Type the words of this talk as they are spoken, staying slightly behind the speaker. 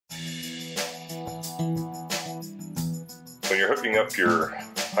When you're hooking up your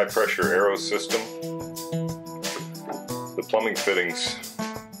high pressure aero system, the plumbing fittings,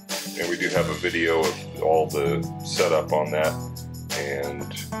 and we do have a video of all the setup on that,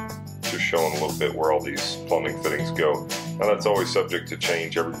 and just showing a little bit where all these plumbing fittings go. Now that's always subject to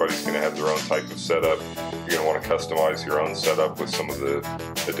change. Everybody's going to have their own type of setup. You're going to want to customize your own setup with some of the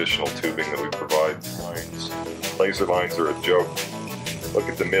additional tubing that we provide. Laser lines are a joke. Look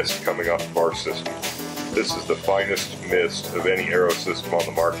at the mist coming off of our system. This is the finest mist of any aero system on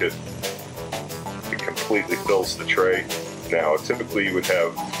the market. It completely fills the tray. Now typically you would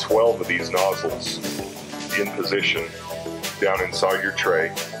have 12 of these nozzles in position down inside your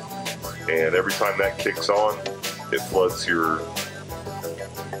tray, and every time that kicks on, it floods your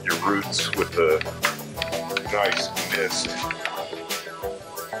roots with the nice mist.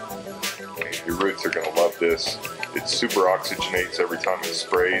 And your roots are going to love this. It super oxygenates every time it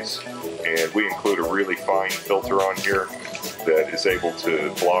sprays, and we include a really fine filter on here that is able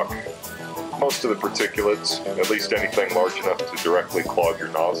to block most of the particulates, at least anything large enough to directly clog your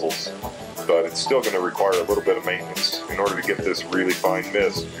nozzles. But it's still going to require a little bit of maintenance. In order to get this really fine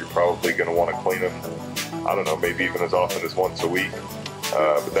mist, you're probably going to want to clean them, I don't know, maybe even as often as once a week.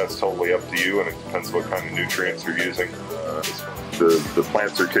 But that's totally up to you, and it depends what kind of nutrients you're using. The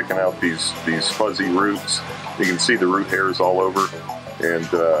plants are kicking out these fuzzy roots. You can see the root hairs all over, and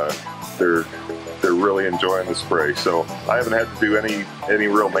they're really enjoying the spray. So I haven't had to do any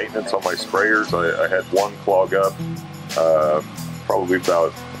real maintenance on my sprayers. I had one clog up probably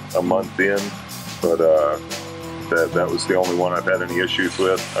about a month in, but that was the only one I've had any issues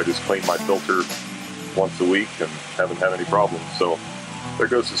with. I just clean my filter once a week and haven't had any problems. So there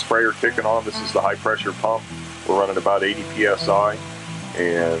goes the sprayer kicking on. This is the high pressure pump. We're running about 80 psi,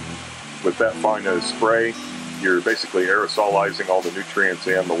 and with that fine a spray, you're basically aerosolizing all the nutrients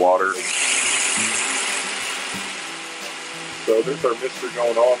and the water. So there's our mister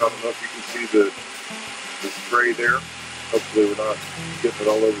going on. I don't know if you can see the spray there. Hopefully we're not getting it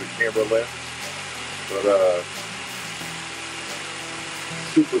all over the camera lens, but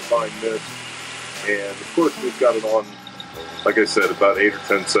super fine mist. And of course we've got it on, like I said, about 8 or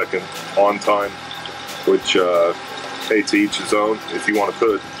 10 second on time, which, hey, to each his own. If you want to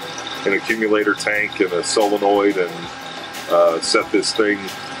put an accumulator tank and a solenoid and set this thing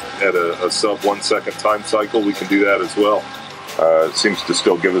at a sub 1 second time cycle, we can do that as well. It seems to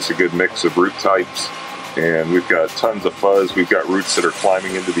still give us a good mix of root types, and we've got tons of fuzz. We've got roots that are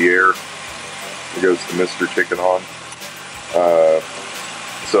climbing into the air. There goes the mister kicking on.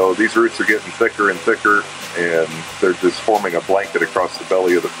 So these roots are getting thicker and thicker, and they're just forming a blanket across the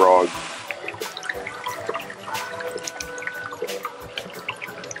belly of the frog.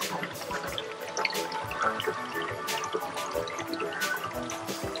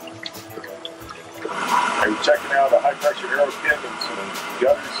 I'm checking out a high pressure aero kit and some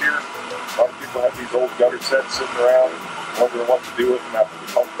gutters here. A lot of people have these old gutter sets sitting around and wondering what to do with them after the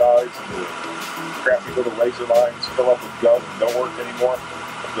pump dies and the crappy little laser lines fill up with gum and don't work anymore.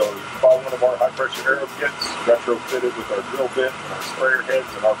 So you can buy one of our high pressure aero kits, retrofitted with our drill bit and our sprayer heads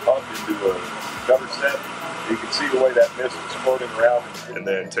and our pump into a gutter set. You can see the way that mist is floating around. And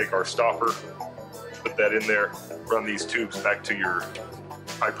then take our stopper, put that in there, run these tubes back to your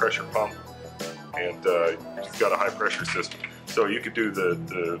high pressure pump, and you've got a high pressure system. So you could do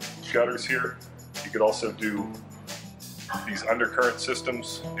the gutters here. You could also do these undercurrent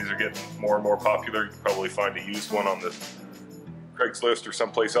systems. These are getting more and more popular. You can probably find a used one on the Craigslist or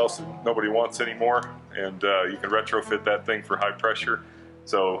someplace else that nobody wants anymore, and you can retrofit that thing for high pressure.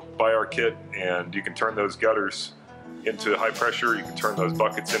 So buy our kit and you can turn those gutters into high pressure. You can turn those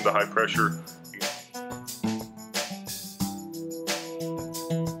buckets into high pressure.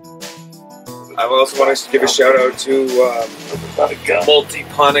 I also want to give a shout out to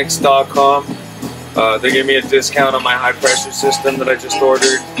Multiponics.com. They gave me a discount on my high pressure system that I just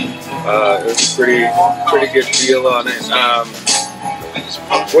ordered. It was a pretty good deal on it.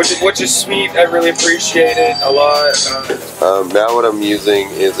 Which is sweet. I really appreciate it a lot. Now what I'm using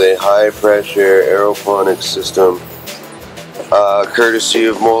is a high pressure aeroponics system, courtesy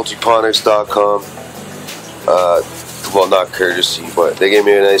of Multiponics.com. Well, not courtesy, but they gave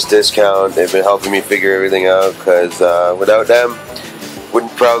me a nice discount. They've been helping me figure everything out, because without them,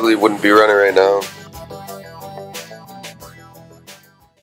 probably wouldn't be running right now.